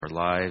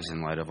lives,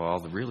 in light of all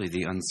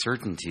the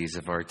uncertainties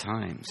of our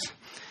times.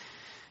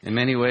 In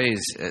many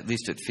ways, at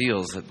least it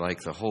feels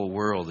like the whole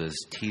world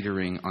is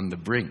teetering on the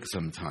brink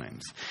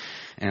sometimes.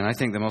 And I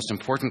think the most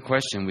important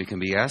question we can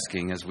be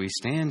asking as we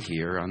stand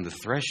here on the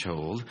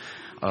threshold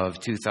of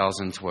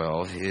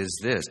 2012 is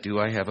this: do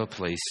I have a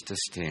place to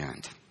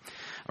stand?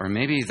 Or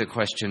maybe the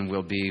question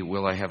will be,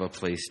 will I have a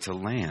place to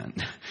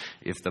land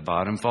if the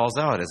bottom falls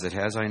out, as it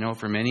has, I know,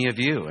 for many of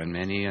you and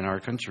many in our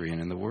country and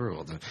in the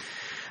world?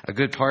 A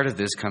good part of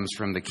this comes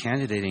from the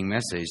candidating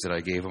message that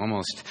I gave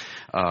almost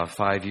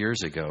 5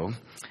 years ago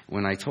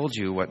when I told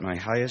you what my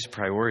highest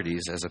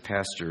priorities as a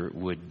pastor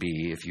would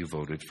be if you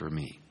voted for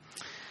me.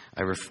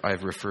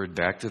 I've referred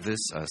back to this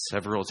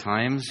several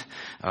times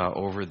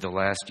over the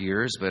last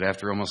years, but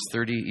after almost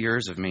 30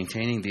 years of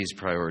maintaining these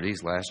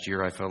priorities, last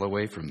year I fell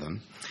away from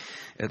them,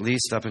 at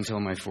least up until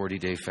my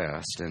 40-day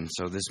fast. And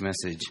so this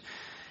message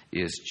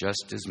is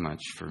just as much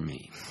for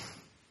me.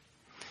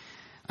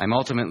 I'm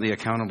ultimately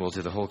accountable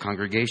to the whole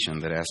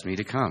congregation that asked me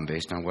to come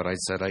based on what I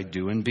said I'd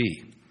do and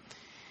be.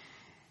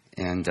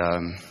 And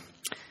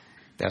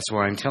that's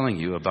why I'm telling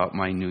you about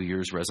my New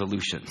Year's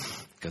resolution,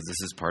 because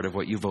this is part of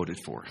what you voted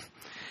for,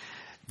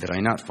 that I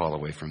not fall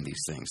away from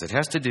these things. It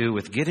has to do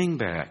with getting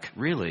back,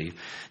 really,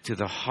 to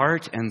the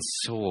heart and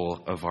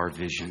soul of our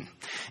vision.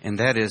 And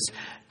that is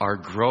our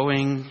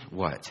growing,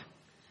 what?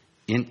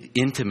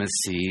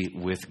 Intimacy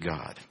with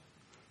God.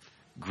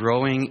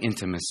 Growing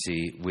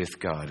intimacy with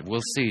God.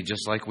 We'll see,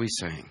 just like we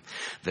sang,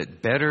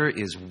 that better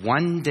is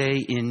one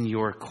day in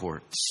your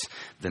courts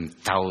than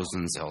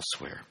thousands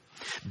elsewhere.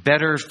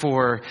 Better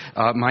for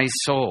my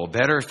soul,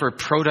 better for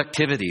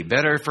productivity,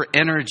 better for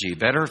energy,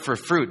 better for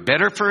fruit,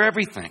 better for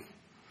everything.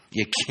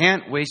 You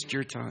can't waste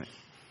your time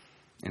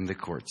in the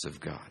courts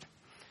of God.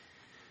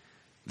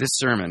 This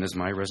sermon is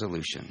my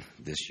resolution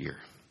this year.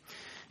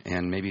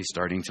 And maybe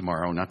starting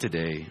tomorrow, not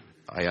today,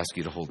 I ask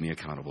you to hold me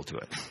accountable to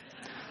it.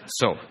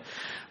 So,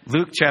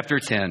 Luke chapter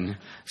 10,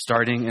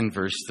 starting in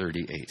verse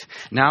 38.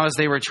 Now as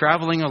they were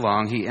traveling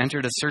along, he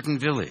entered a certain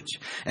village,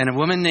 and a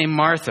woman named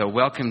Martha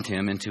welcomed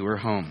him into her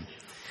home.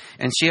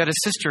 And she had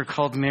a sister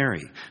called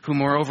Mary, who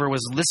moreover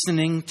was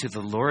listening to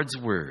the Lord's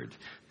word,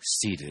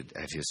 seated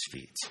at his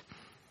feet.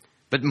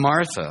 But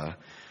Martha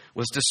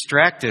was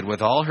distracted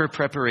with all her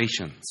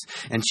preparations.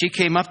 And she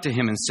came up to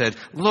him and said,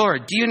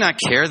 Lord, do you not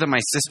care that my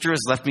sister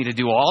has left me to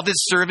do all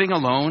this serving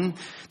alone?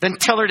 Then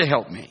tell her to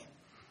help me.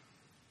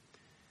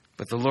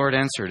 But the Lord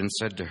answered and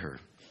said to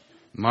her,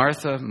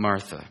 Martha,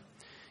 Martha,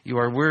 you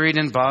are worried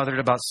and bothered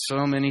about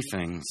so many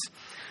things,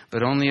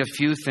 but only a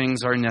few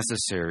things are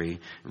necessary,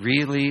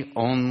 really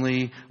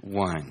only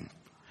one.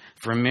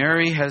 For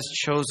Mary has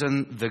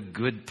chosen the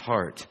good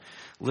part.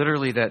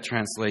 Literally, that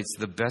translates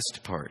the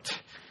best part,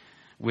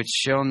 which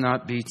shall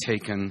not be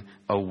taken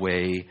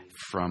away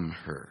from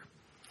her.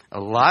 A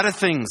lot of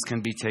things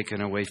can be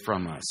taken away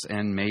from us,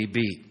 and may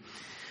be,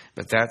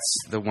 but that's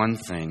the one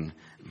thing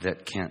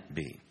that can't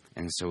be.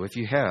 And so if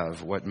you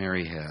have what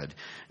Mary had,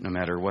 no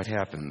matter what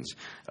happens,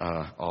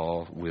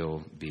 all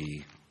will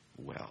be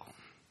well.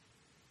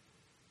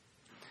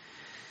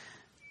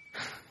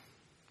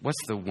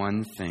 What's the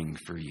one thing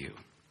for you?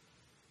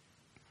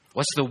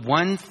 What's the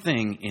one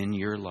thing in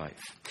your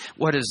life?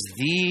 What is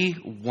the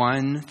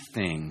one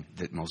thing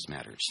that most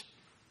matters?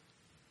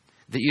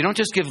 That you don't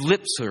just give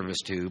lip service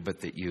to,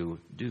 but that you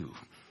do.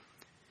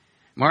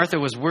 Martha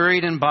was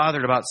worried and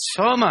bothered about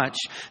so much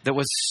that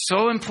was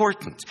so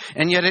important,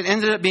 and yet it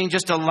ended up being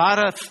just a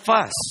lot of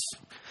fuss,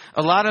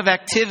 a lot of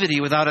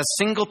activity without a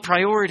single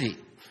priority,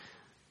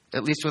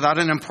 at least without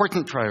an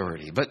important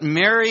priority. But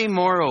Mary,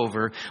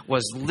 moreover,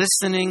 was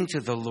listening to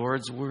the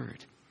Lord's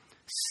word,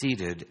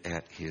 seated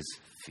at his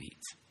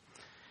feet.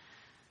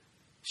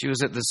 She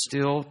was at the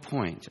still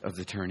point of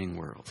the turning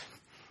world,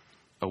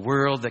 a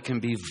world that can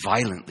be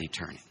violently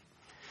turning.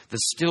 The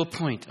still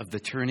point of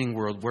the turning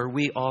world where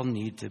we all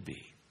need to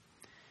be,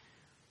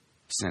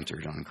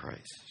 centered on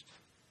Christ.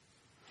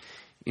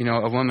 You know,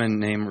 a woman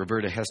named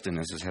Roberta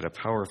Hestenes has had a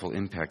powerful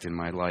impact in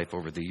my life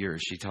over the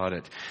years. She taught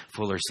at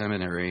Fuller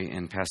Seminary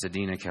in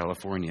Pasadena,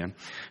 California,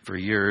 for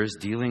years,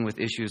 dealing with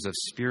issues of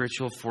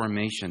spiritual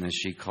formation, as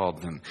she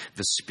called them,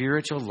 the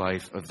spiritual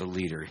life of the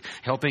leader,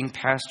 helping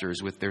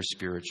pastors with their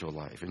spiritual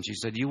life. And she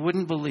said, you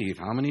wouldn't believe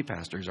how many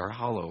pastors are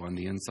hollow on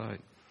the inside.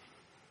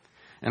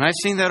 And I've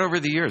seen that over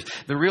the years.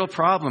 The real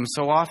problem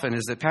so often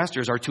is that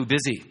pastors are too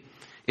busy.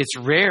 It's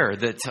rare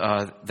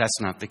that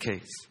that's not the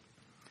case.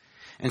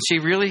 And she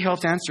really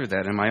helped answer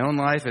that in my own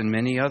life and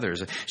many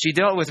others. She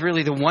dealt with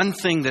really the one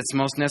thing that's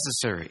most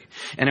necessary.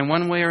 And in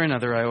one way or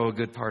another, I owe a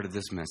good part of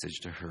this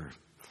message to her,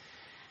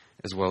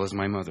 as well as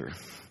my mother.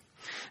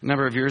 A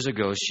number of years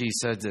ago, she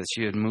said that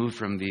she had moved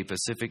from the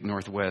Pacific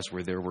Northwest,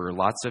 where there were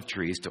lots of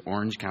trees, to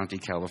Orange County,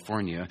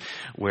 California,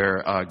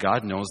 where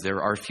God knows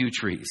there are few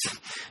trees.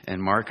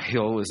 And Mark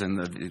Hill was in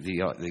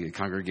the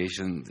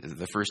congregation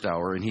the first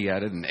hour, and he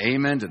added an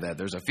amen to that.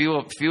 There's a few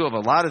of a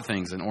lot of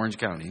things in Orange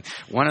County.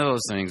 One of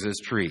those things is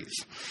trees.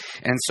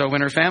 And so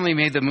when her family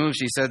made the move,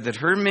 she said that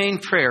her main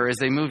prayer as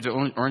they moved to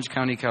Orange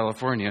County,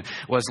 California,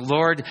 was,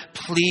 Lord,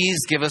 please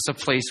give us a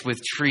place with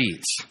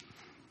trees.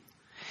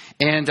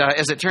 And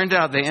as it turned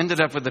out, they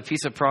ended up with a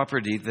piece of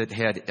property that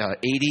had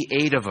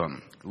 88 of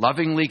them,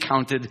 lovingly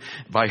counted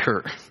by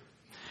her.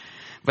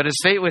 But as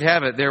fate would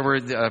have it, there were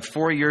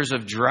 4 years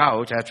of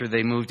drought after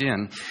they moved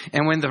in.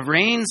 And when the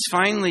rains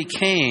finally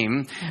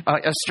came,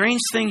 a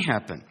strange thing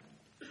happened.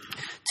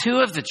 2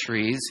 of the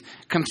trees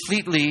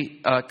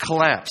completely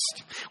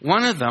collapsed.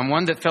 One of them,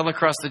 one that fell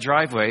across the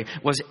driveway,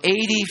 was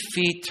 80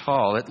 feet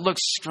tall. It looked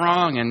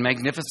strong and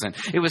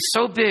magnificent. It was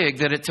so big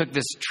that it took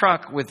this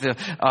truck with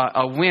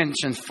a winch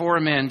and 4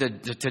 men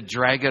to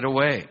drag it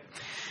away.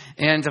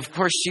 And of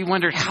course, she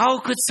wondered, how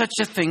could such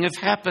a thing have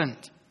happened?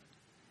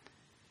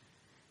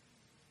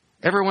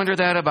 Ever wonder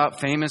that about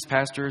famous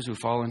pastors who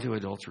fall into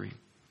adultery?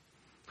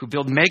 Who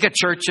build mega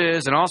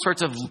churches and all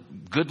sorts of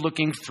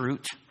good-looking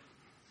fruit?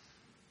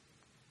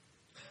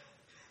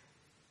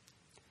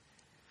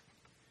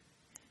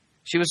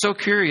 She was so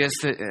curious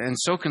and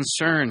so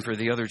concerned for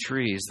the other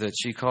trees that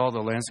she called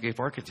a landscape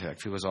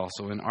architect who was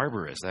also an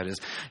arborist, that is,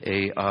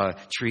 a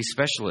tree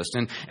specialist.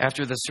 And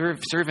after the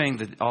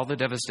surveying all the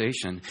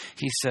devastation,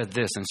 he said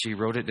this, and she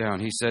wrote it down.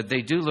 He said,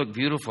 "They do look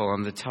beautiful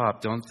on the top,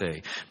 don't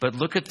they? But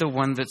look at the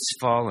one that's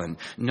fallen.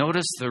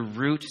 Notice the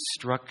root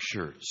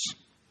structures."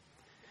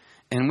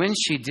 And when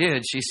she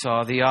did, she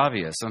saw the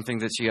obvious, something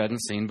that she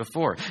hadn't seen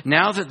before.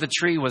 Now that the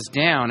tree was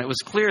down, it was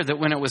clear that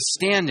when it was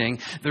standing,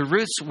 the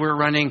roots were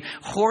running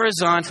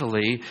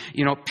horizontally,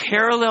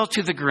 parallel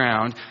to the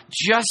ground,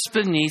 just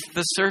beneath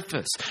the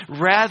surface,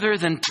 rather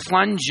than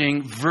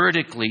plunging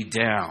vertically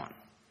down.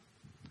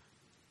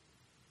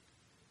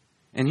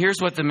 And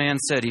here's what the man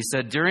said. He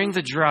said, during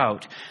the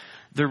drought,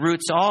 the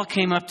roots all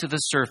came up to the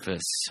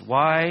surface.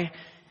 Why?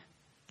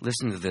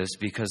 Listen to this,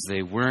 because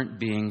they weren't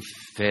being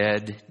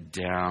fed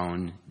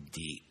down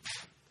deep.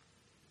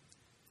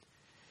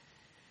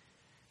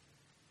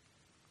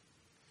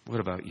 What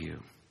about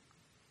you?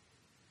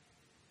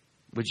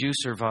 Would you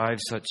survive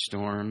such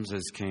storms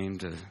as came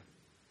to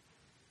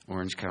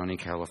Orange County,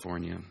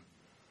 California,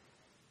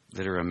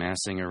 that are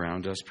amassing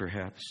around us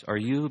perhaps? Are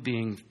you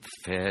being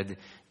fed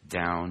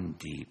down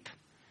deep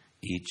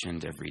each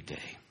and every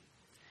day?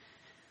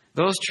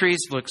 Those trees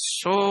looked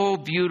so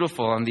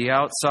beautiful on the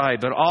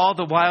outside, but all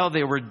the while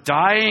they were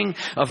dying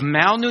of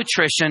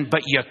malnutrition,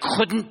 but you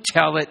couldn't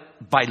tell it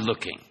by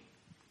looking.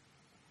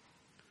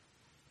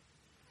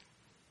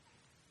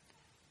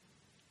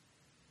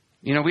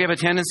 We have a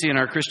tendency in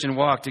our Christian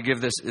walk to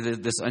give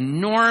this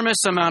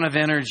enormous amount of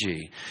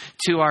energy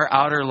to our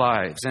outer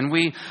lives. And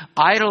we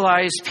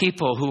idolize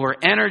people who are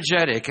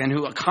energetic and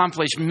who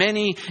accomplish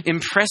many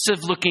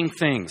impressive-looking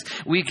things.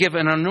 We give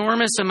an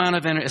enormous amount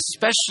of energy,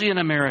 especially in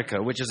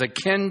America, which is a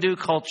can-do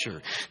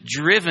culture,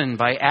 driven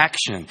by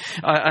action.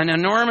 An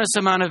enormous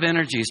amount of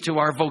energies to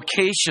our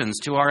vocations,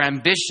 to our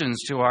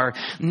ambitions, to our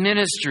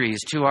ministries,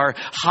 to our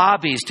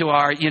hobbies, to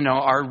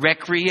our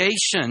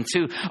recreation,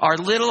 to our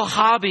little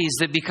hobbies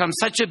that become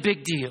such a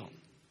big deal.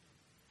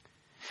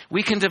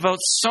 We can devote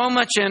so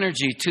much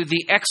energy to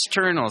the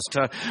externals,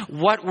 to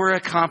what we're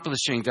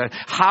accomplishing, to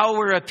how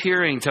we're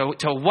appearing, to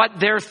what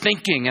they're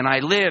thinking, and I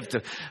live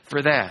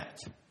for that.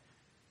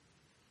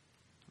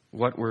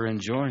 What we're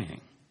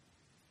enjoying.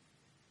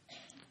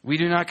 We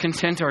do not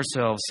content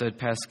ourselves, said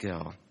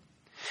Pascal.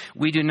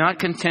 We do not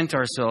content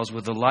ourselves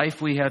with the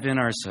life we have in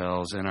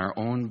ourselves and our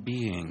own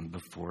being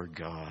before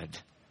God.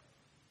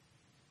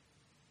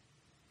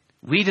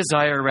 We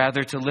desire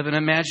rather to live an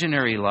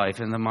imaginary life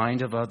in the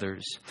mind of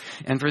others.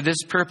 And for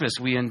this purpose,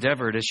 we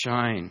endeavor to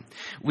shine.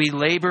 We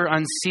labor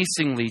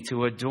unceasingly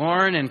to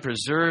adorn and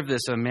preserve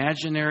this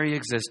imaginary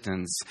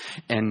existence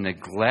and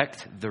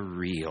neglect the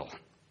real.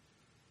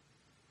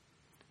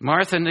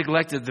 Martha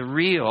neglected the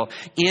real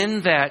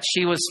in that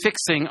she was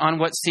fixing on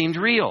what seemed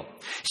real.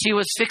 She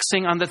was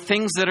fixing on the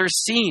things that are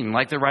seen,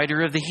 like the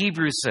writer of the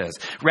Hebrews says,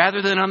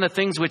 rather than on the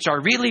things which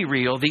are really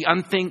real, the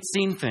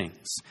unseen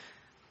things.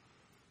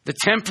 The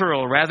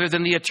temporal rather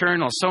than the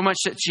eternal, so much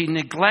that she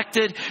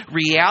neglected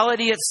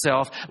reality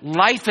itself,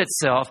 life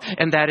itself,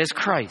 and that is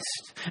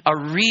Christ. A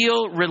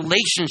real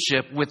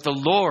relationship with the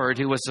Lord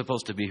who was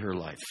supposed to be her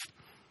life.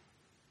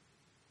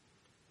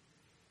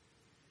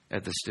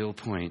 At the still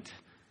point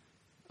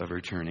of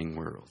her turning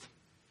world.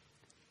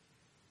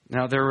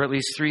 Now, there were at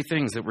least 3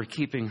 things that were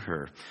keeping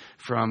her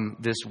from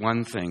this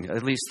one thing.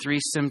 At least 3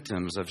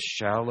 symptoms of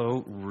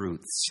shallow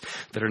roots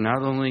that are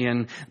not only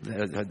in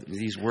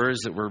these words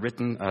that were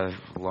written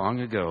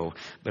long ago,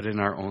 but in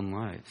our own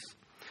lives.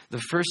 The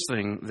first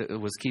thing that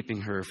was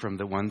keeping her from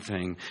the one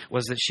thing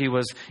was that she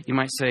was, you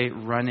might say,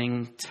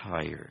 running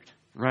tired.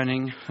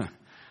 Running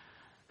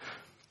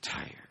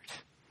tired.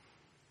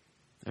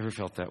 Ever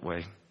felt that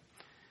way?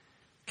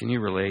 Can you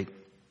relate?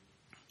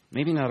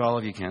 Maybe not all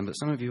of you can, but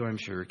some of you I'm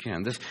sure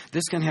can.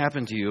 This can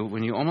happen to you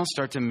when you almost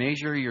start to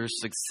measure your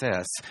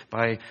success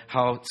by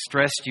how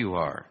stressed you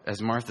are,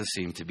 as Martha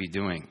seemed to be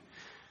doing.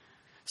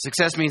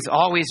 Success means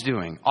always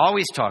doing,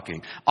 always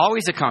talking,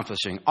 always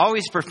accomplishing,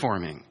 always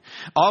performing,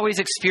 always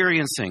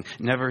experiencing,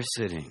 never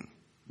sitting,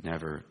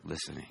 never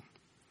listening.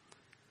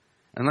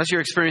 Unless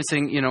you're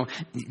experiencing,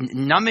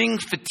 numbing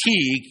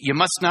fatigue, you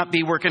must not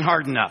be working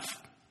hard enough.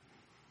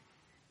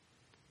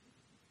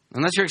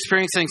 Unless you're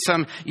experiencing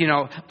some,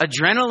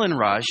 adrenaline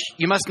rush,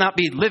 you must not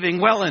be living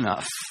well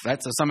enough.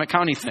 That's a Summit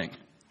County thing,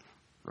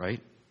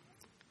 right?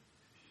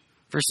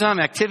 For some,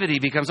 activity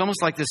becomes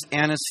almost like this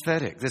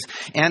anesthetic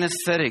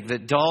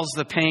that dulls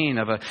the pain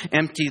of an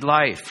empty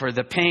life, or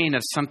the pain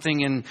of something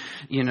in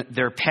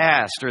their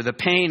past, or the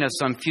pain of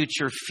some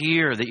future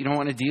fear that you don't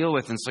want to deal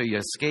with, and so you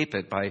escape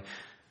it by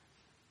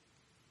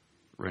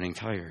running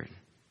tired.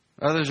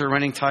 Others are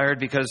running tired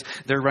because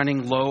they're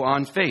running low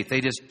on faith.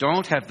 They just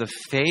don't have the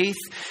faith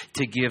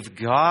to give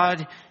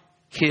God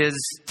His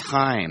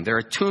time. There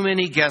are too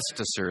many guests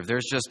to serve.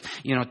 There's just,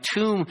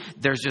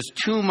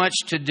 too much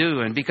to do.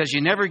 And because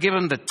you never give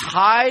Him the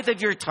tithe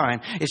of your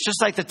time, it's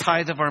just like the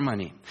tithe of our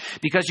money.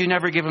 Because you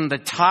never give Him the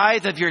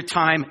tithe of your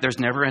time, there's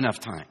never enough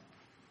time.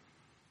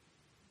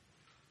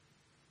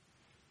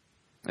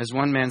 As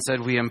one man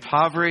said, we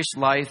impoverish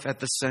life at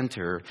the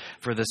center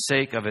for the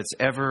sake of its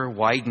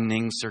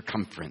ever-widening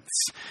circumference.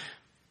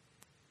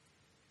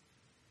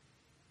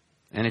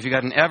 And if you've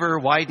got an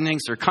ever-widening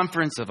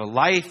circumference of a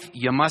life,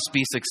 you must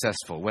be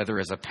successful, whether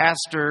as a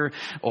pastor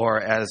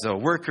or as a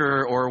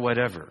worker or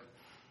whatever,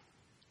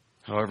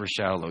 however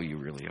shallow you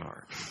really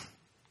are.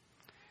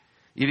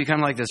 You become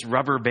like this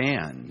rubber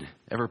band.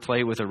 Ever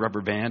play with a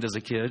rubber band as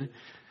a kid?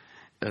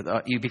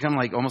 You become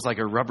almost like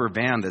a rubber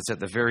band that's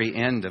at the very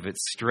end of its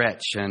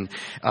stretch. And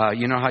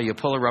you know how you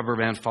pull a rubber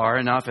band far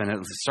enough and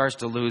it starts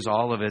to lose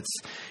all of its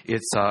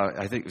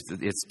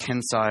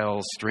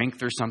tensile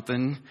strength or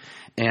something.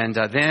 And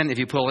then if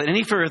you pull it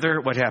any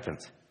further, what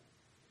happens?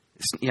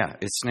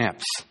 It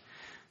snaps.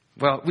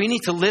 Well, we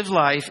need to live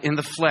life in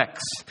the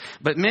flex.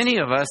 But many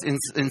of us,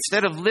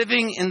 instead of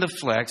living in the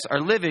flex, are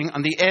living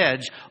on the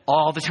edge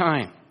all the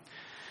time.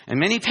 And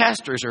many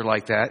pastors are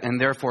like that, and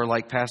therefore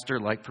like pastor,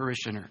 like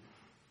parishioner.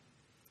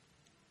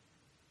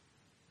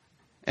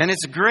 And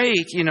it's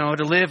great,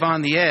 to live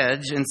on the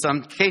edge in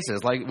some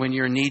cases, like when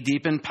you're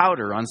knee-deep in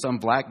powder on some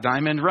black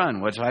diamond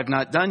run, which I've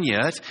not done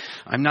yet.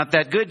 I'm not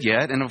that good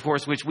yet, and of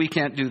course, which we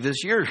can't do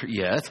this year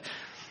yet.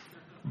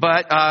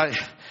 But,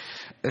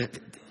 and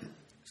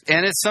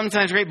it's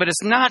sometimes great, but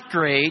it's not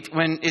great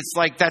when it's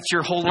like that's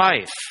your whole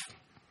life.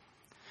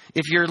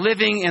 If you're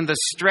living in the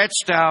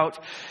stretched out,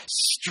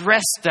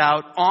 stressed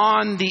out,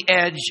 on the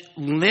edge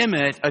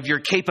limit of your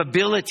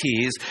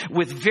capabilities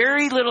with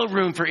very little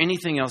room for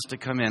anything else to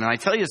come in. And I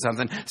tell you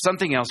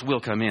something else will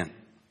come in.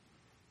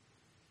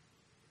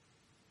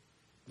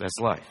 That's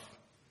life.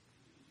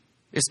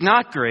 It's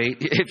not great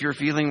if you're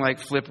feeling like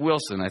Flip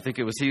Wilson. I think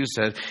it was he who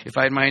said, if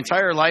I had my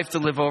entire life to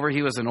live over,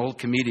 he was an old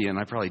comedian.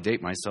 I probably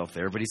date myself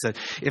there. But he said,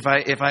 if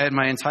I had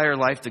my entire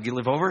life to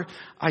live over,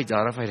 I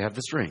doubt if I'd have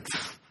the strength.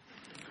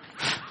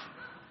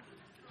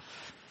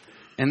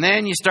 And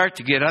then you start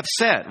to get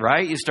upset,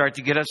 right? You start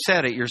to get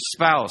upset at your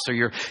spouse or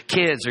your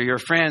kids or your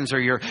friends or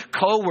your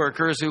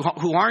coworkers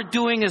who aren't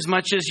doing as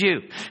much as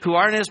you, who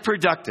aren't as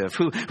productive,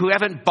 who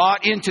haven't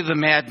bought into the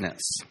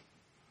madness.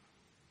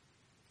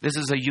 This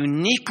is a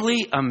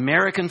uniquely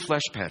American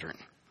flesh pattern.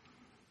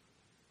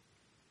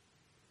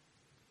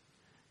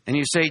 And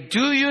you say,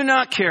 do you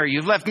not care?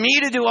 You've left me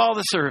to do all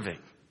the serving.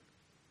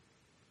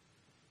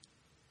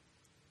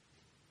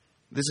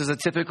 This is a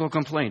typical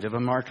complaint of a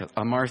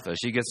Martha.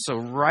 She gets so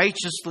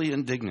righteously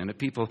indignant at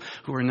people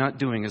who are not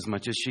doing as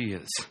much as she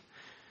is,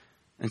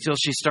 until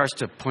she starts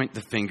to point the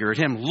finger at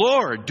him.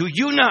 Lord, do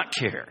you not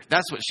care?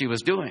 That's what she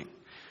was doing.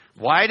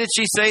 Why did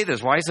she say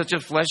this? Why such a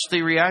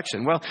fleshly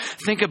reaction? Well,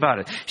 think about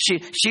it.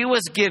 She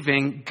was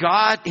giving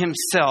God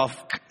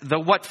Himself the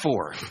what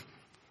for.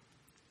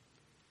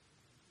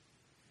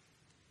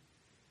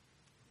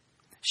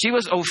 She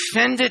was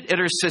offended at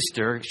her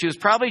sister. She was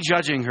probably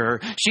judging her.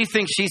 She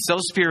thinks she's so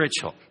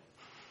spiritual.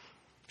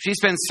 She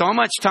spends so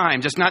much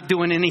time just not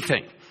doing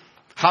anything.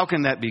 How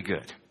can that be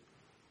good?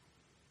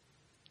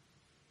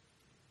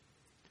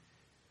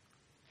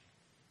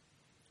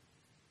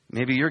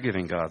 Maybe you're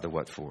giving God the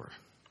what for.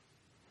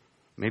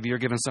 Maybe you're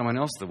giving someone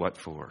else the what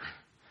for,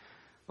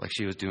 like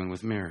she was doing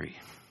with Mary.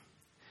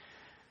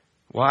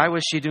 Why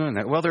was she doing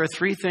that? Well, there are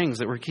three things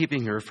that were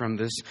keeping her from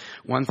this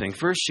one thing.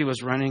 First, she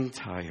was running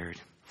tired.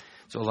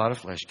 So a lot of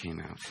flesh came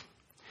out.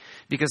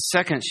 Because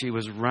second, she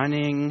was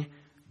running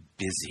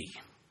busy.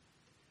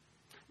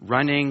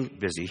 Running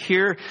busy.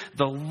 Here,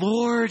 the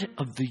Lord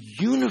of the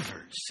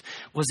universe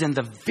was in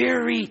the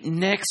very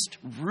next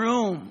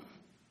room.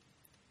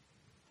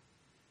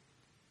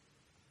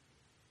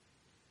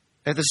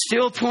 At the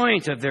still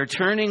point of their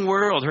turning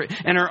world,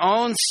 and her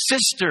own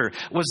sister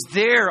was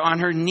there on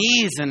her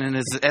knees and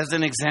as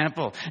an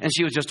example, and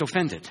she was just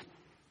offended.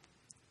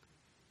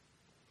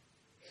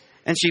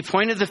 And she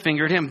pointed the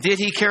finger at him. Did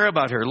he care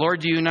about her? Lord,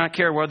 do you not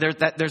care? Well,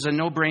 there's a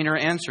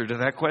no-brainer answer to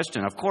that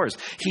question. Of course,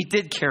 he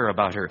did care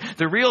about her.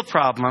 The real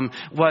problem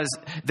was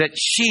that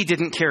she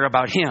didn't care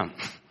about him.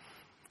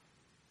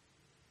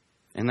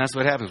 And that's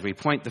what happens. We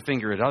point the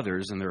finger at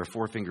others, and there are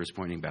four fingers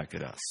pointing back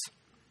at us.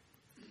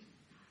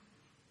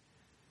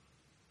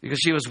 Because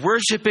she was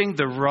worshiping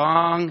the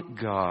wrong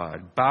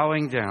God,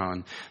 bowing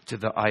down to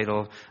the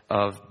idol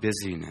of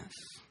busyness.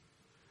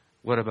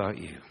 What about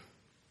you?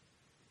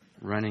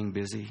 Running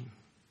busy?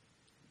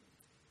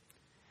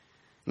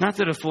 Not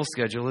that a full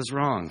schedule is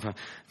wrong.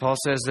 Paul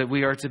says that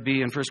we are to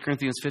be in 1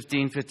 Corinthians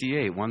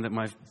 15:58, one that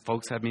my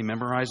folks had me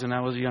memorize when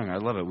I was young. I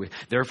love it.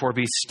 Therefore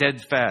be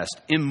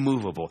steadfast,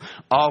 immovable,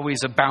 always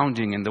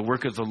abounding in the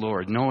work of the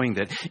Lord, knowing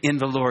that in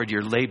the Lord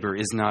your labor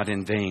is not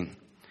in vain.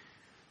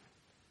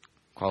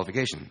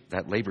 Qualification,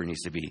 that labor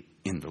needs to be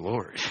in the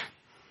Lord,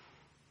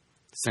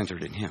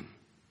 centered in Him.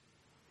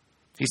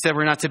 He said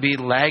we're not to be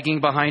lagging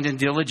behind in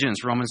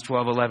diligence, Romans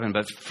 12:11,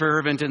 but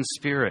fervent in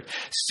spirit,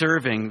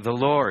 serving the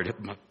Lord.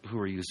 Who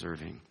are you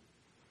serving?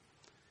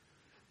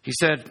 He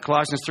said,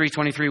 Colossians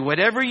 3:23,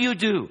 whatever you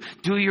do,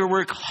 do your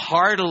work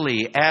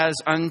heartily as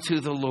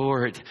unto the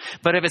Lord.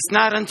 But if it's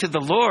not unto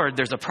the Lord,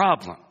 there's a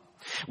problem.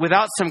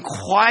 Without some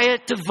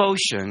quiet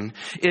devotion,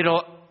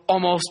 it'll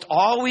almost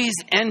always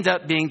end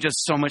up being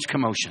just so much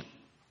commotion.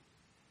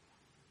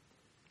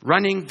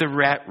 Running the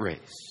rat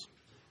race.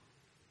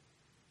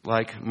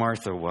 Like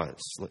Martha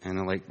was.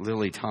 And like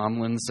Lily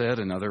Tomlin said,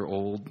 another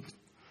old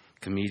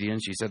comedian,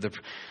 she said,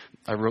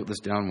 I wrote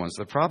this down once,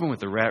 the problem with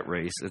the rat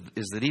race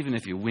is that even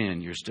if you win,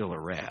 you're still a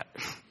rat.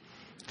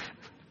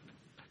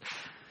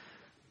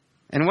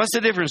 And what's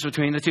the difference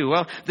between the two?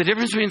 Well, the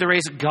difference between the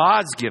race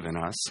God's given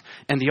us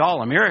and the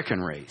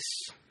all-American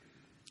race.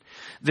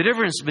 The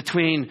difference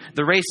between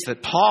the race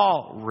that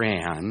Paul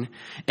ran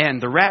and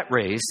the rat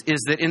race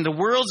is that in the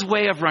world's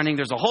way of running,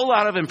 there's a whole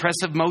lot of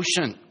impressive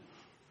motion.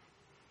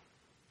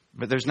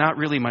 But there's not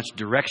really much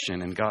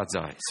direction in God's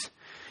eyes.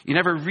 You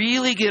never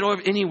really get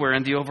anywhere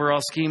in the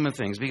overall scheme of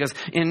things. Because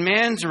in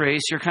man's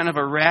race, you're kind of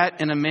a rat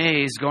in a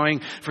maze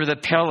going for the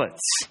pellets,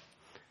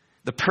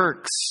 the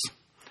perks,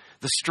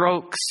 the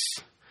strokes,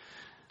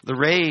 the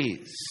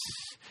raise.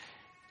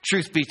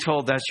 Truth be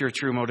told, that's your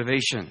true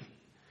motivation.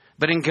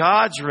 But in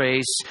God's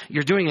race,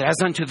 you're doing it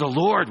as unto the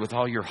Lord with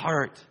all your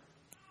heart.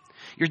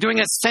 You're doing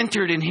it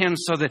centered in Him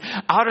so that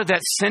out of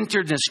that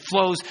centeredness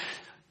flows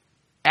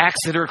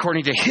acts that are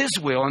according to His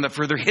will and that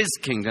further His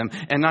kingdom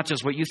and not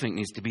just what you think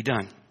needs to be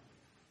done.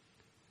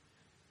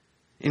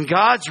 In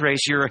God's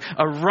race, you're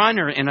a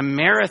runner in a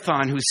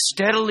marathon who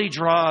steadily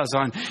draws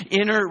on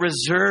inner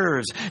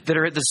reserves that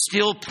are at the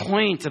still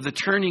point of the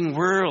turning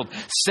world,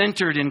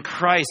 centered in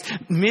Christ,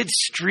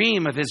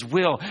 midstream of His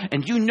will.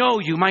 And you know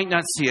you might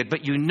not see it,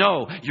 but you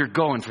know you're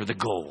going for the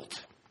gold.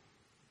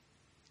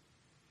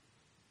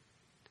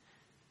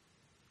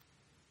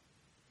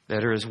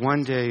 Better is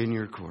one day in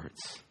your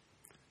courts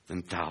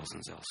than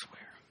thousands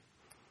elsewhere.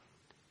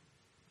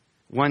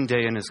 One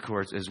day in His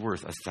courts is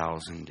worth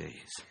 1,000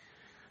 days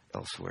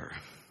elsewhere.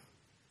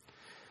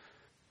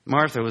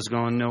 Martha was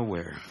going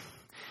nowhere.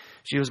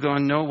 She was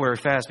going nowhere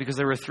fast because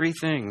there were three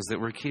things that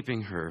were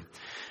keeping her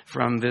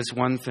from this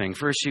one thing.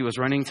 First, she was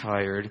running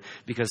tired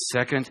because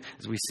second,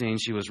 as we've seen,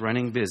 she was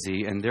running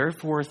busy. And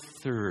therefore,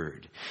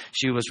 third,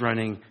 she was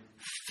running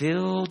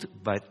filled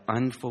but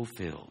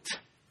unfulfilled.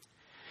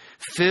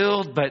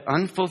 Filled but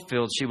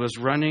unfulfilled. She was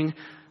running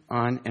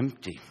on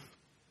empty,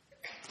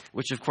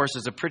 which of course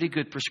is a pretty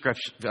good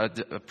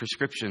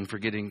prescription for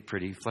getting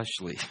pretty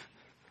fleshly.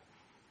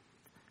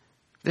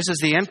 This is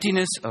the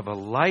emptiness of a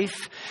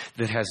life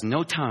that has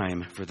no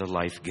time for the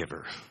life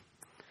giver,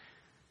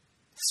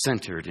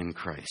 centered in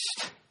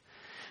Christ.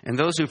 And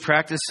those who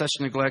practice such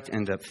neglect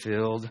end up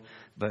filled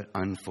but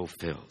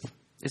unfulfilled.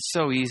 It's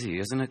so easy,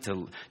 isn't it,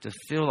 to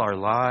fill our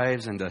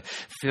lives and to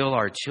fill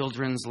our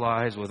children's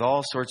lives with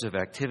all sorts of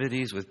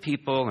activities, with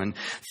people and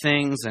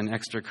things and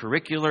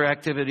extracurricular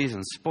activities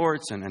and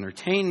sports and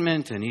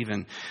entertainment and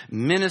even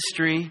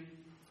ministry.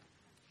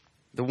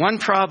 The one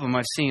problem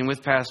I've seen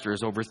with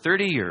pastors over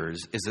 30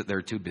 years is that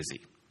they're too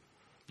busy.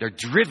 They're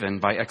driven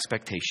by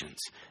expectations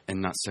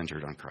and not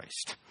centered on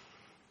Christ.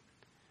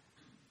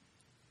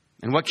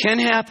 And what can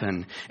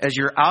happen as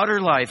your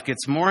outer life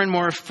gets more and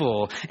more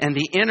full and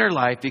the inner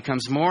life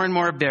becomes more and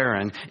more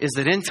barren is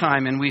that in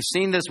time, and we've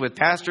seen this with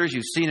pastors,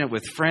 you've seen it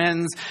with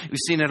friends, you've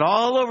seen it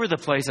all over the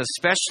place,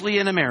 especially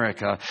in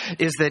America,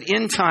 is that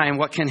in time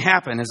what can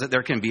happen is that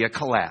there can be a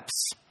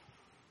collapse.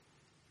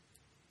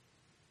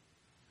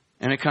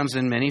 And it comes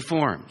in many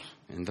forms.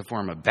 In the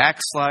form of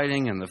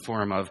backsliding, in the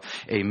form of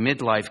a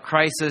midlife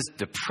crisis,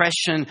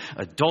 depression,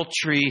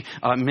 adultery,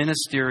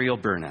 ministerial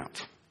burnout.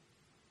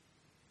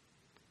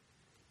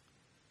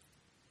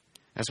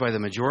 That's why the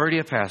majority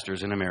of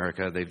pastors in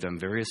America, they've done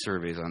various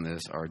surveys on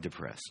this, are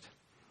depressed.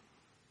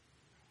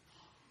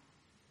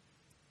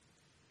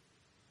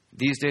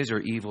 These days are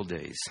evil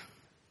days.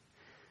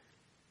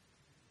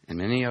 And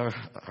many are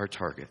our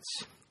targets.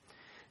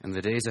 And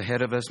the days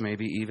ahead of us may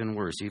be even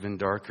worse, even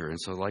darker. And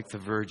so like the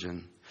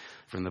virgin,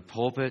 from the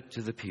pulpit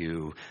to the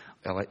pew,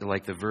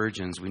 like the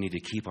virgins, we need to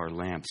keep our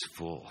lamps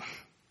full.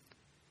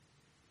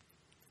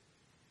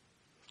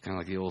 Kind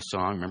of like the old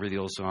song. Remember the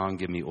old song?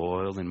 Give me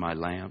oil in my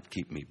lamp.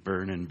 Keep me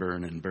burning,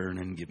 burning,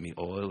 burning. Give me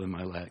oil in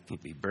my lamp.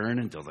 Keep me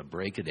burning till the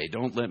break of day.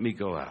 Don't let me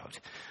go out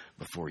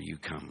before you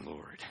come,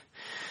 Lord.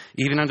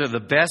 Even under the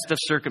best of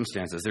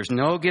circumstances, there's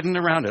no getting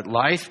around it.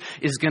 Life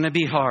is going to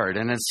be hard.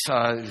 And it's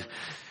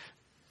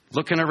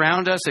Looking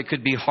around us, it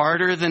could be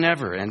harder than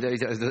ever, and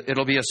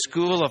it'll be a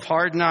school of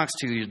hard knocks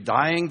to your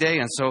dying day.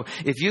 And so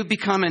if you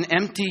become an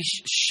empty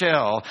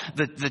shell,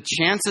 the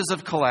chances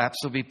of collapse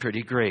will be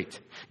pretty great,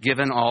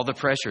 given all the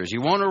pressures.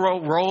 You won't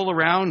roll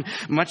around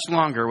much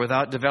longer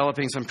without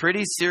developing some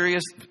pretty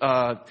serious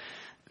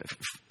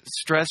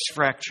stress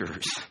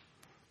fractures,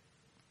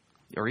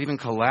 or even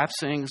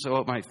collapsing, so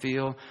it might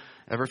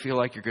ever feel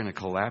like you're going to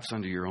collapse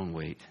under your own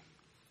weight.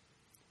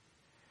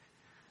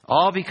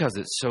 All because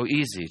it's so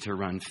easy to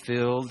run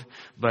filled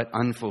but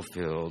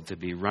unfulfilled, to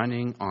be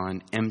running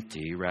on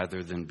empty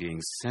rather than being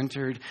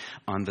centered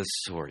on the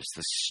source,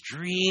 the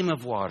stream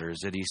of waters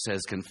that he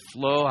says can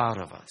flow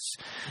out of us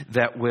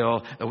that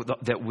will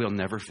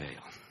never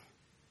fail.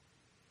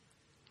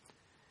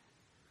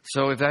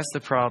 So if that's the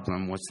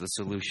problem, what's the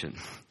solution?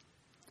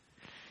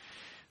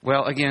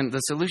 Well, again, the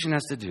solution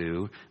has to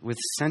do with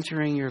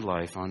centering your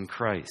life on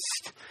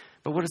Christ.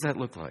 But what does that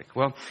look like?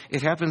 Well,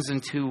 it happens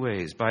in two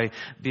ways. By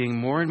being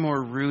more and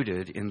more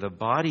rooted in the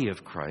body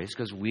of Christ,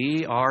 because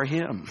we are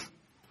Him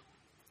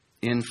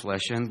in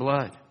flesh and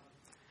blood.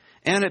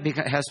 And it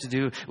has to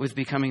do with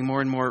becoming more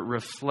and more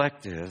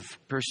reflective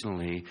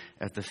personally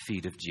at the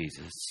feet of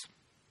Jesus.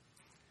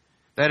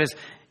 That is,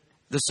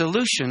 the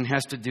solution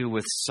has to do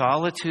with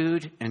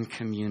solitude and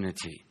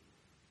community.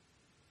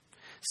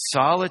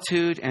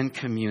 Solitude and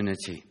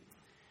community.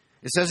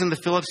 It says in the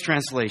Phillips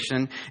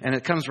translation, and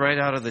it comes right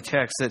out of the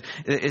text, that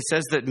it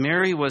says that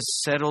Mary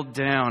was settled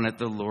down at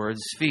the Lord's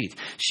feet.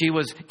 She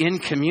was in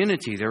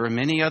community. There were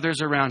many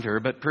others around her,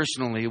 but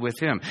personally with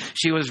Him.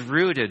 She was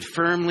rooted,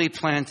 firmly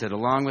planted,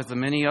 along with the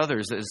many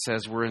others that it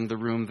says were in the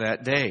room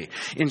that day.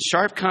 In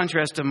sharp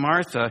contrast to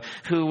Martha,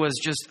 who was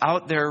just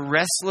out there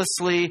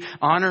restlessly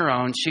on her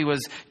own, she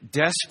was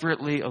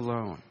desperately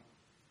alone.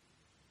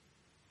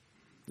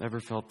 Ever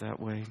felt that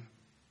way?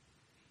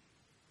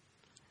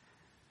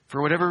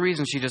 For whatever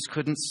reason, she just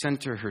couldn't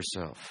center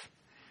herself.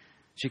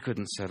 She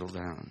couldn't settle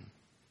down.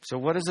 So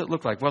what does it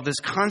look like? Well, this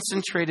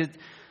concentrated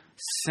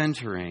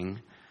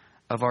centering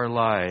of our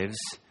lives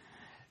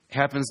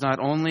happens not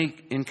only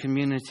in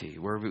community,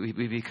 where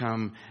we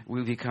become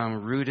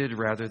rooted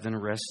rather than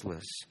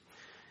restless.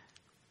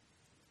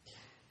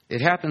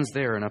 It happens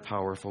there in a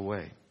powerful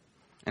way.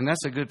 And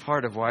that's a good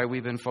part of why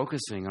we've been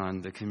focusing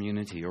on the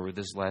community over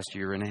this last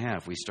year and a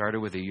half. We started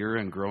with a year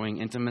in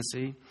growing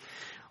intimacy.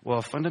 Well,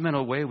 a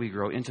fundamental way we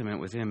grow intimate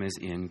with Him is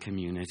in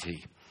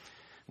community.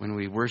 When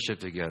we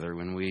worship together,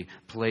 when we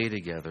play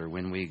together,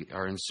 when we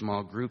are in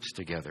small groups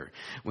together,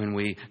 when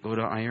we go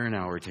to Iron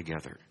Hour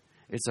together.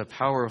 It's a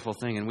powerful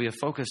thing, and we have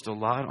focused a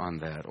lot on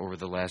that over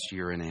the last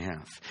year and a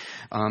half.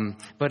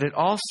 But it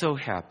also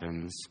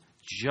happens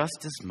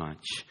just as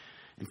much.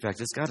 In fact,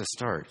 it's got to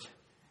start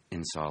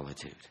in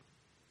solitude,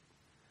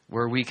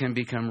 where we can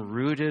become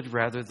rooted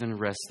rather than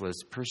restless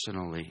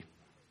personally,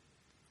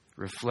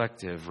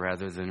 reflective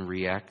rather than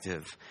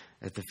reactive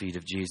at the feet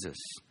of Jesus,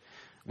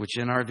 which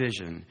in our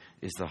vision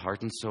is the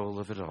heart and soul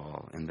of it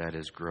all, and that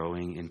is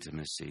growing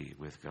intimacy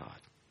with God.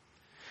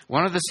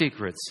 One of the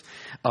secrets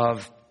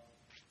of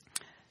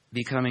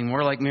becoming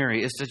more like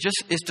Mary is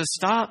to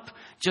stop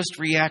just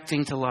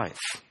reacting to life.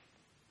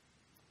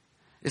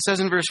 It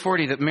says in verse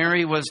 40 that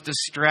Mary was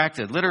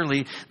distracted.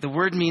 Literally, the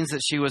word means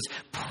that she was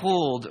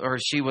pulled, or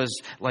she was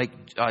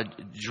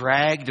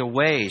dragged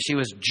away. She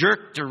was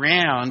jerked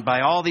around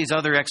by all these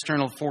other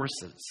external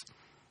forces.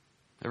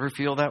 Ever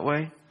feel that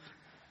way?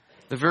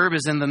 The verb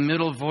is in the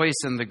middle voice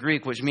in the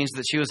Greek, which means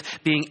that she was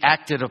being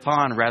acted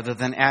upon rather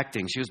than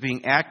acting. She was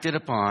being acted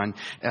upon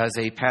as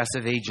a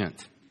passive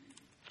agent.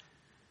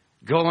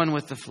 Going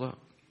with the flow.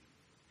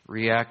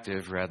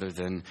 Reactive rather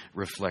than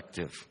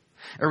reflective.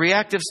 A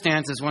reactive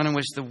stance is one in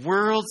which the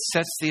world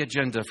sets the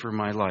agenda for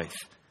my life.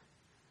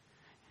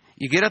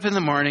 You get up in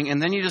the morning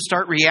and then you just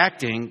start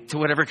reacting to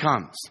whatever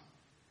comes,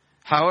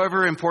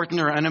 however important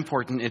or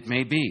unimportant it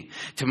may be.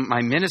 To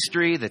my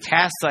ministry, the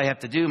tasks I have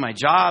to do, my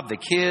job, the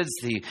kids,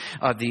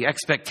 the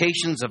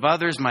expectations of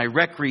others, my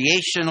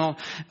recreational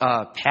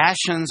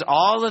passions,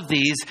 all of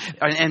these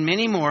and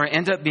many more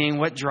end up being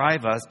what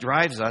drives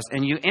us.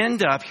 And you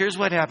end up, here's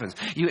what happens.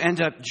 You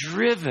end up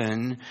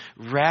driven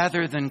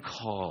rather than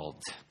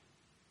called.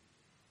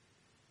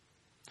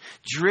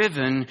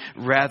 Driven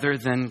rather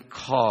than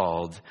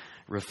called,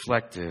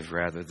 reflective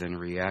rather than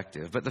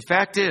reactive. But the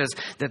fact is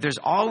that there's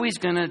always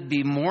going to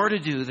be more to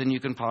do than you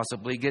can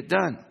possibly get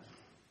done.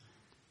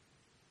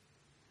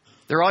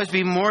 There will always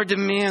be more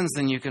demands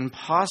than you can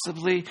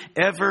possibly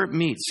ever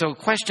meet. So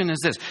the question is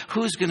this: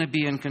 who's going to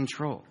be in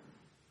control?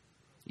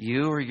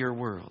 You or your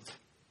world?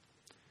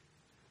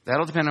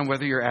 That'll depend on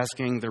whether you're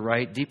asking the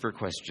right, deeper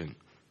question.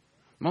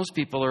 Most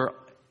people are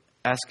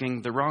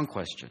asking the wrong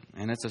question,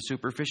 and it's a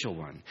superficial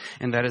one.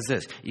 And that is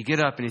this. You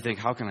get up and you think,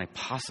 how can I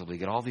possibly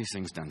get all these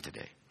things done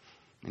today?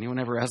 Anyone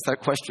ever asked that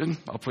question?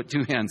 I'll put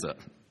 2 hands up.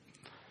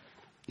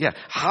 Yeah,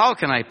 how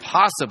can I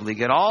possibly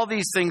get all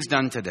these things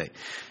done today?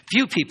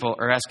 Few people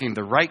are asking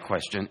the right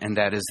question, and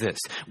that is this.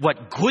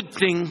 What good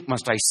thing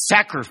must I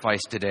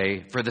sacrifice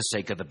today for the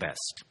sake of the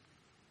best?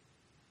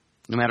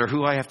 No matter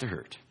who I have to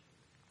hurt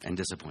and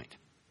disappoint.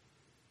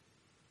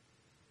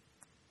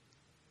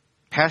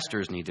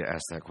 Pastors need to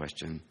ask that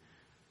question.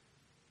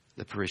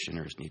 The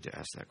parishioners need to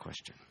ask that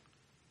question.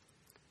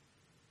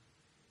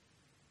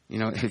 You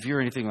know, if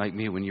you're anything like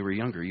me when you were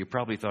younger, you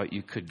probably thought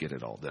you could get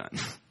it all done,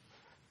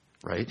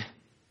 right?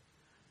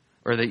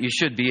 Or that you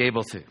should be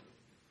able to.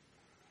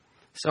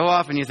 So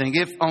often you think,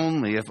 if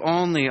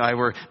only I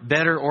were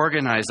better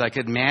organized, I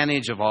could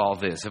manage of all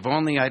this. If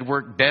only I'd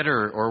work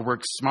better or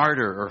work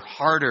smarter or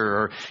harder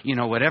or,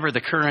 whatever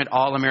the current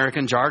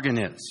all-American jargon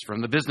is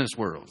from the business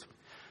world.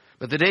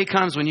 But the day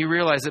comes when you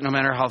realize that no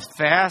matter how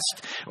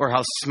fast or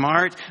how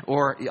smart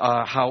or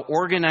how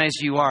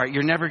organized you are,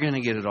 you're never going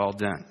to get it all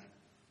done.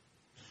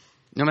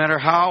 No matter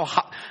how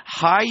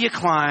high you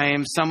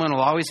climb, someone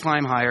will always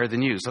climb higher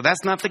than you. So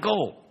that's not the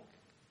goal.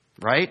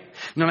 Right?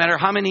 No matter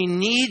how many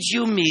needs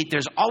you meet,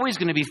 there's always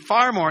going to be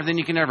far more than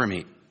you can ever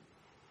meet.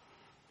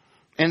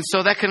 And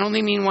so that can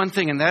only mean one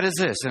thing, and that is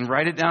this. And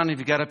write it down if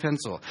you got a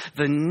pencil.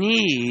 The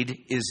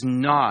need is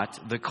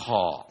not the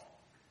call.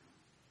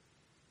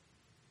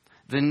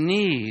 The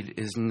need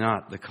is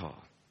not the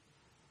call.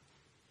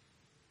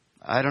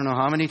 I don't know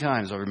how many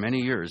times over many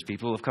years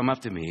people have come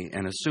up to me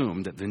and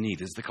assumed that the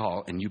need is the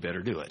call and you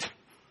better do it.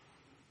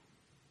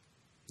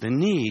 The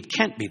need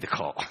can't be the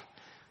call.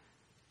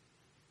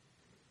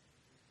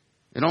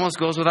 It almost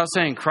goes without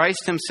saying,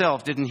 Christ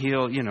himself didn't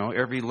heal,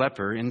 every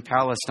leper in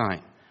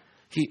Palestine.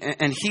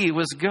 He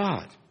was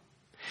God.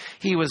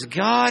 He was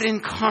God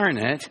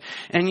incarnate,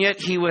 and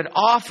yet he would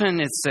often,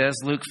 it says,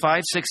 Luke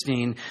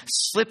 5:16,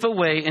 slip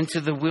away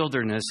into the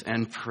wilderness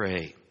and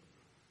pray.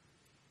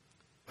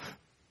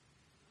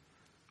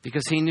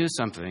 Because he knew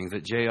something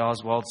that J.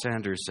 Oswald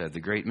Sanders said,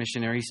 the great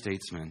missionary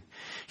statesman.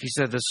 He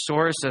said, the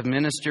source of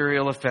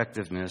ministerial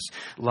effectiveness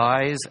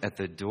lies at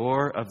the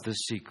door of the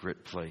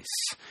secret place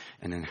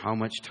and in how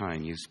much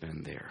time you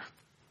spend there.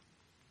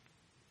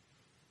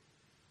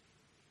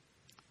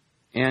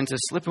 And to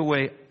slip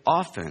away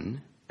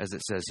often, as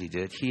it says he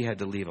did, he had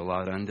to leave a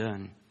lot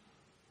undone.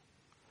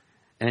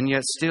 And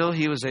yet still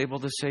he was able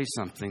to say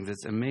something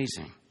that's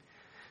amazing.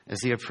 As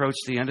he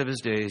approached the end of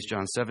his days,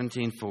 John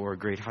 17:4,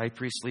 great high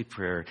priestly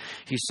prayer,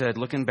 he said,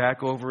 looking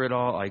back over it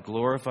all, I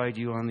glorified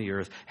you on the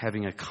earth,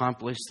 having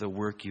accomplished the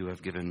work you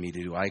have given me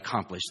to do. I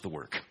accomplished the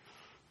work.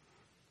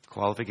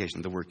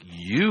 Qualification, the work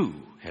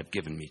you have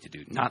given me to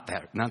do, not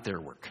their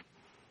work.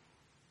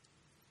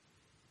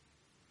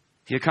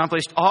 He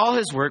accomplished all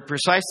his work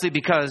precisely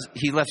because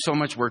he left so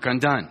much work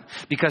undone,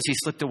 because he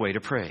slipped away to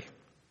pray.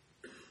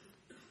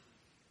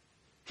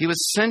 He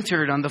was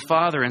centered on the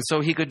Father, and so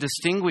he could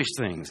distinguish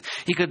things.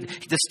 He could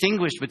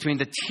distinguish between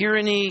the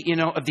tyranny,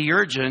 of the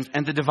urgent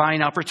and the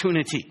divine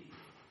opportunity.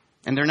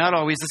 And they're not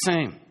always the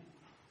same.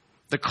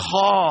 The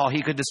call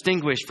he could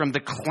distinguish from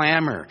the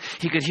clamor.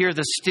 He could hear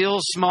the still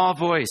small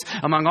voice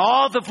among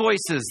all the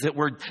voices that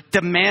were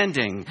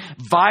demanding,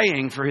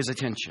 vying for his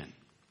attention.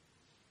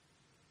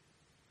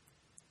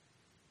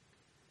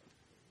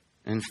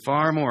 And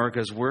far more,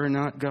 because we're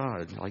not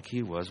God like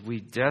he was,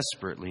 we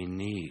desperately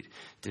need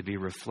to be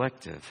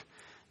reflective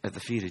at the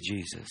feet of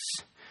Jesus.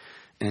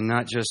 And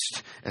not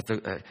just at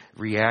the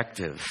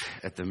reactive,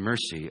 at the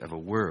mercy of a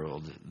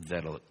world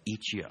that'll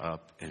eat you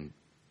up and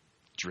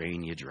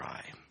drain you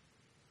dry.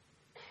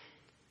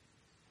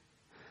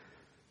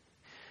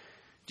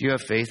 Do you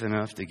have faith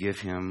enough to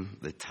give him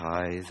the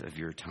tithe of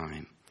your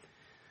time?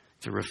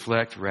 To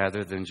reflect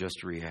rather than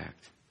just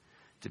react?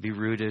 To be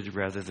rooted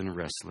rather than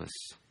restless?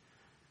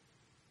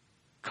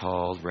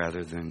 Called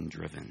rather than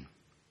driven.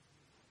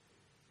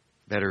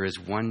 Better is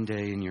one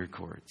day in your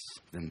courts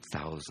than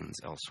thousands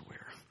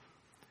elsewhere.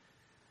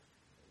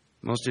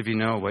 Most of you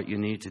know what you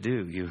need to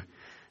do.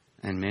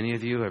 And many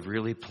of you have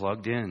really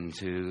plugged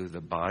into the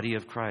body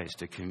of Christ,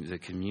 the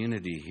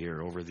community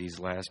here over these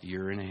last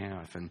year and a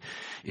half. And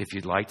if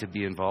you'd like to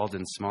be involved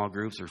in small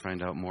groups or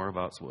find out more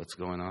about what's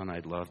going on,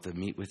 I'd love to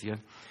meet with you.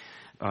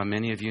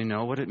 Many of you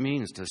know what it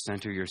means to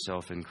center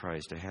yourself in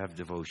Christ, to have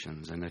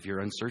devotions. And if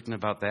you're uncertain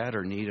about that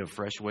or need a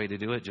fresh way to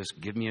do it, just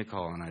give me a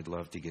call and I'd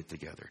love to get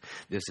together.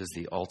 This is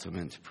the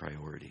ultimate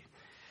priority.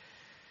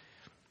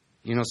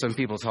 Some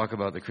people talk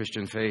about the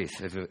Christian faith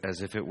as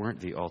if it weren't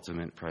the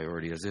ultimate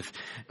priority, as if,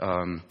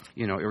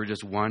 it were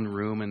just one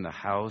room in the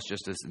house,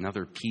 just as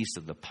another piece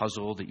of the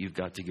puzzle that you've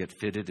got to get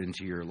fitted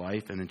into your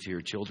life and into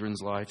your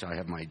children's lives. I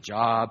have my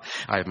job,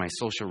 I have my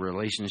social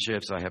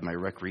relationships, I have my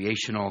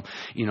recreational,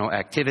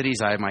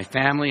 activities, I have my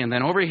family, and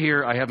then over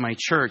here I have my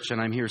church,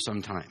 and I'm here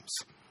sometimes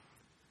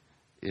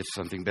if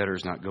something better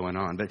is not going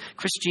on. But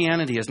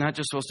Christianity is not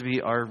just supposed to be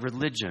our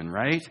religion,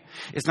 right?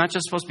 It's not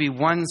just supposed to be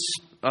one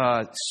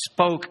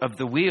spoke of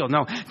the wheel.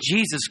 No,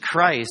 Jesus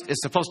Christ is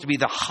supposed to be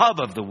the hub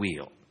of the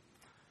wheel.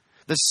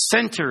 The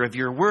center of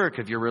your work,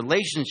 of your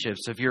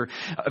relationships, of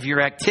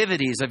your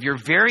activities, of your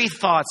very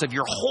thoughts, of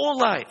your whole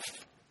life.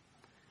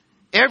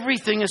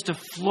 Everything is to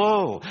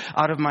flow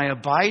out of my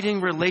abiding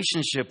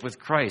relationship with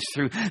Christ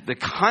through the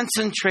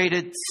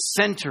concentrated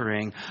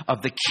centering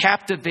of the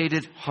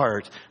captivated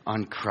heart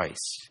on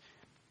Christ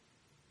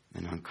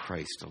and on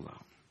Christ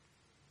alone.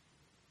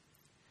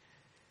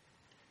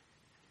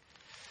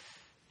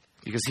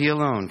 Because He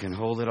alone can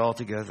hold it all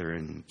together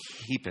and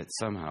keep it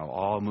somehow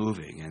all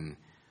moving in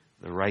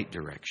the right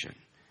direction.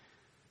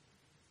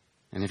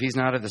 And if He's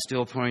not at the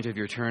still point of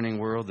your turning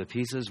world, the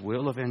pieces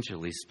will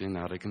eventually spin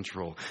out of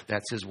control.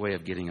 That's His way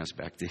of getting us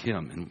back to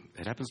Him. And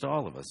it happens to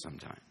all of us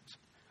sometimes.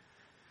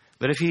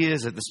 But if He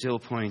is at the still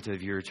point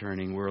of your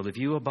turning world, if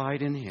you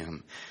abide in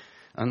Him,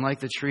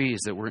 unlike the trees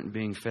that weren't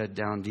being fed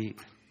down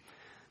deep,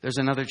 there's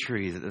another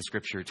tree that the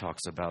Scripture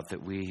talks about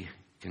that we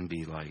can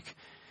be like.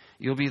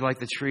 You'll be like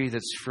the tree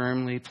that's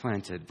firmly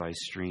planted by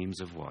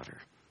streams of water.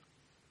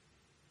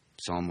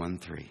 Psalm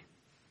 1:3.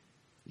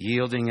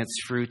 Yielding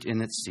its fruit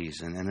in its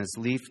season, and its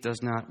leaf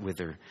does not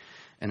wither.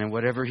 And in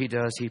whatever he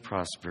does, he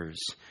prospers,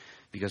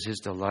 because his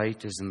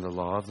delight is in the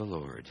law of the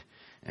Lord,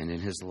 and in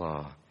his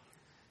law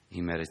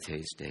he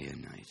meditates day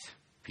and night.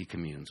 He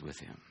communes with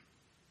Him.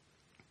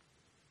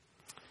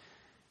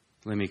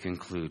 Let me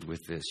conclude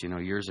with this.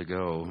 Years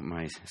ago,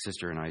 my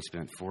sister and I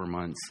spent 4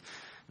 months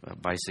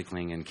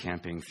bicycling and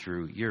camping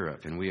through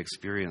Europe, and we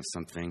experienced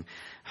something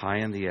high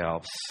in the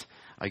Alps.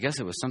 I guess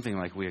it was something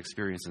like we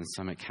experienced in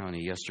Summit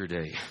County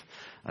yesterday.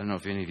 I don't know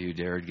if any of you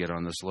dared get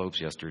on the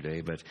slopes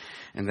yesterday,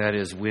 and that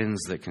is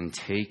winds that can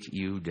take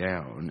you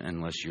down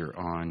unless you're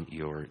on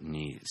your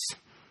knees.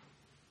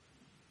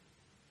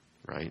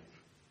 Right?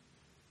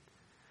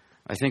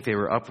 I think they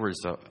were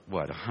upwards of,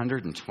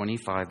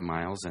 125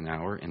 miles an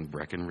hour in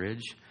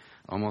Breckenridge.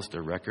 Almost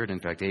a record. In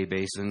fact,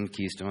 A-Basin,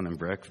 Keystone, and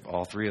Breck,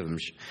 all three of them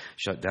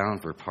shut down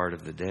for part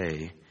of the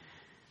day.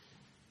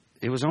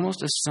 It was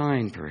almost a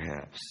sign,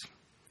 perhaps,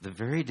 the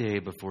very day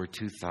before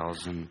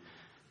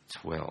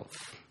 2012.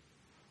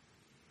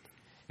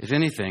 If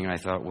anything, I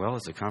thought,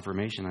 it's a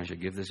confirmation I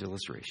should give this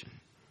illustration.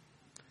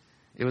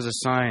 It was a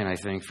sign, I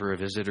think, for a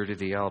visitor to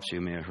the Alps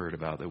you may have heard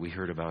about, that we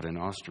heard about in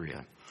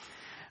Austria,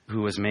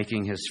 who was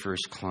making his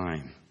first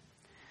climb.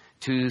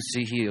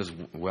 He was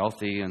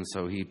wealthy, and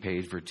so he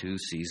paid for 2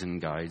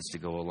 seasoned guides to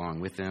go along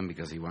with him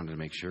because he wanted to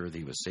make sure that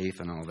he was safe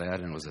and all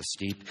that, and it was a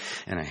steep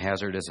and a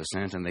hazardous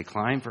ascent. And they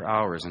climbed for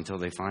hours until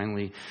they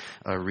finally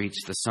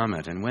reached the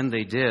summit. And when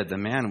they did, the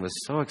man was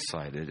so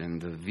excited and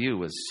the view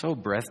was so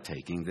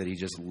breathtaking that he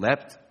just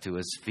leapt to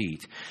his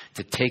feet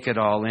to take it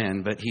all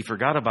in. But he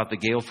forgot about the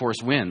gale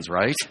force winds,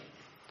 right?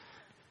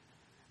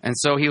 And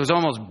so he was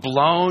almost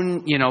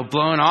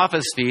blown off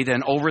his feet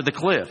and over the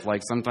cliff,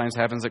 like sometimes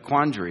happens at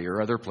Quandary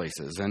or other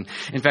places. And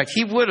in fact,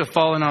 he would have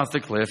fallen off the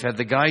cliff had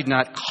the guide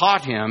not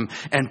caught him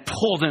and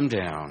pulled him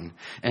down.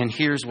 And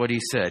here's what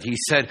he said. He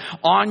said,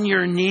 "On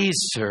your knees,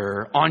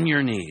 sir, on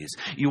your knees.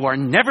 You are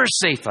never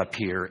safe up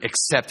here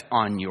except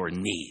on your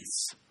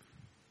knees."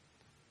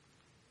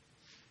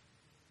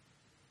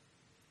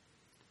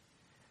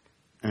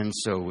 And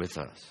so with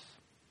us.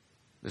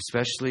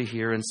 Especially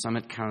here in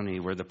Summit County,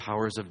 where the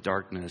powers of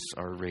darkness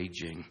are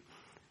raging.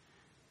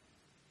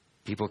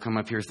 People come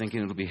up here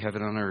thinking it'll be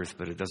heaven on earth,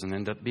 but it doesn't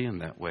end up being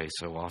that way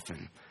so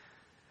often.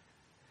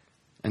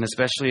 And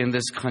especially in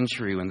this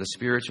country, when the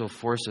spiritual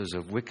forces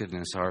of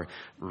wickedness are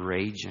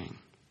raging,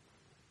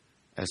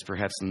 as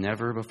perhaps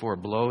never before,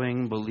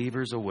 blowing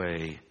believers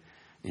away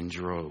in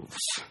droves.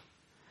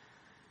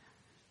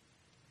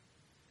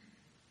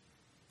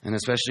 And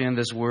especially in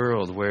this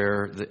world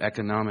where the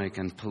economic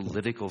and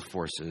political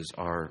forces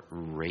are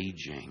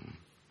raging.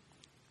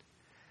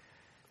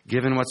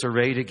 Given what's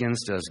arrayed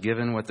against us,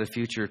 given what the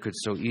future could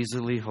so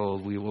easily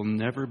hold, we will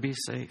never be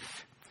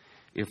safe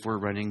if we're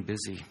running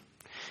busy,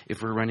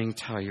 if we're running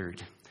tired,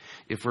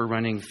 if we're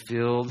running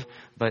filled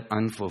but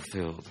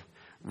unfulfilled,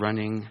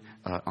 running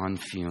on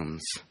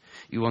fumes.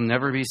 You will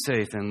never be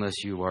safe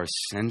unless you are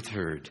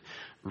centered,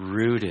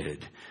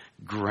 rooted,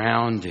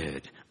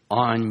 grounded,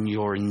 on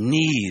your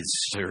knees,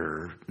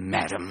 sir,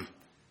 madam,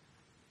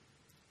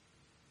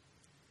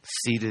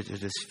 seated at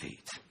his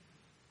feet,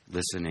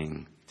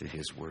 listening to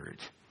his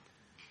word,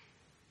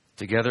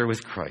 together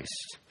with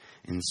Christ,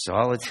 in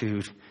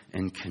solitude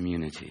and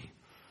community,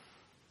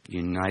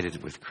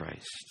 united with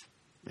Christ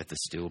at the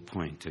still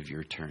point of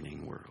your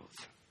turning world.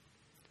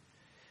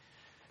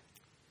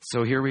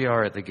 So here we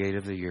are at the gate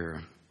of the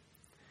year.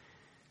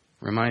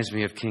 Reminds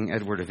me of King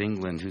Edward of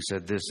England, who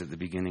said this at the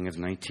beginning of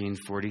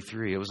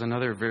 1943. It was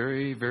another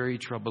very, very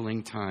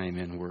troubling time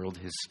in world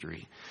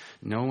history.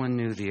 No one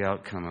knew the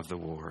outcome of the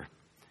war.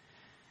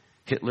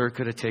 Hitler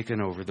could have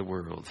taken over the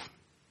world.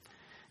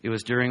 It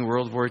was during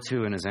World War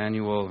II, in his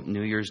annual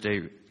New Year's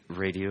Day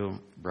radio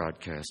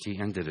broadcast. He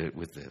ended it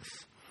with this.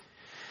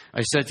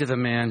 "I said to the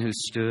man who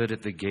stood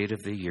at the gate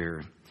of the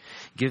year,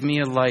 'Give me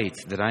a light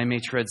that I may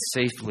tread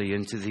safely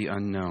into the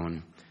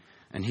unknown.'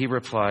 And he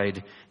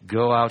replied,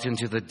 'Go out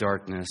into the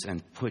darkness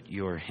and put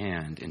your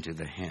hand into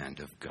the hand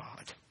of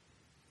God.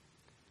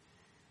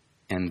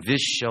 And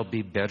this shall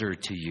be better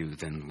to you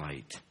than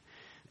light,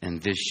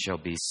 and this shall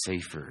be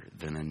safer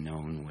than a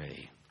known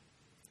way.'"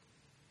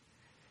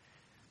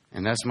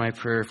 And that's my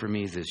prayer for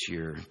me this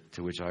year,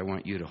 to which I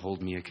want you to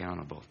hold me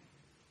accountable,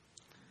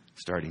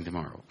 starting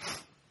tomorrow.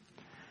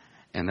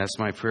 And that's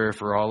my prayer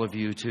for all of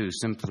you too,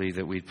 simply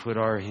that we put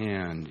our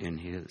hand in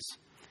His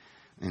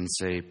and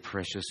say,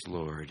 "Precious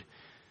Lord,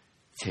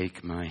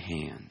 take my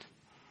hand,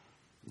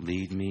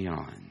 lead me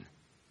on,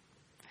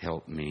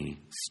 help me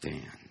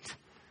stand.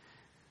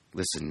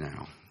 Listen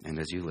now, and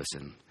as you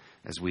listen,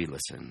 as we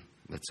listen,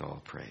 let's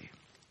all pray.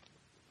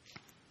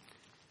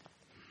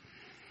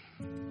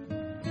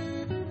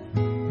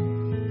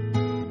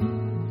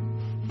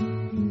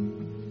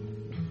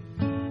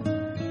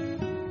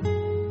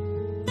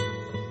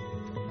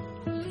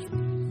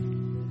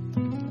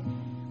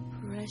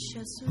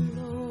 Precious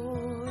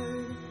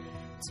Lord,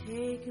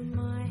 take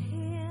my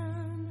hand.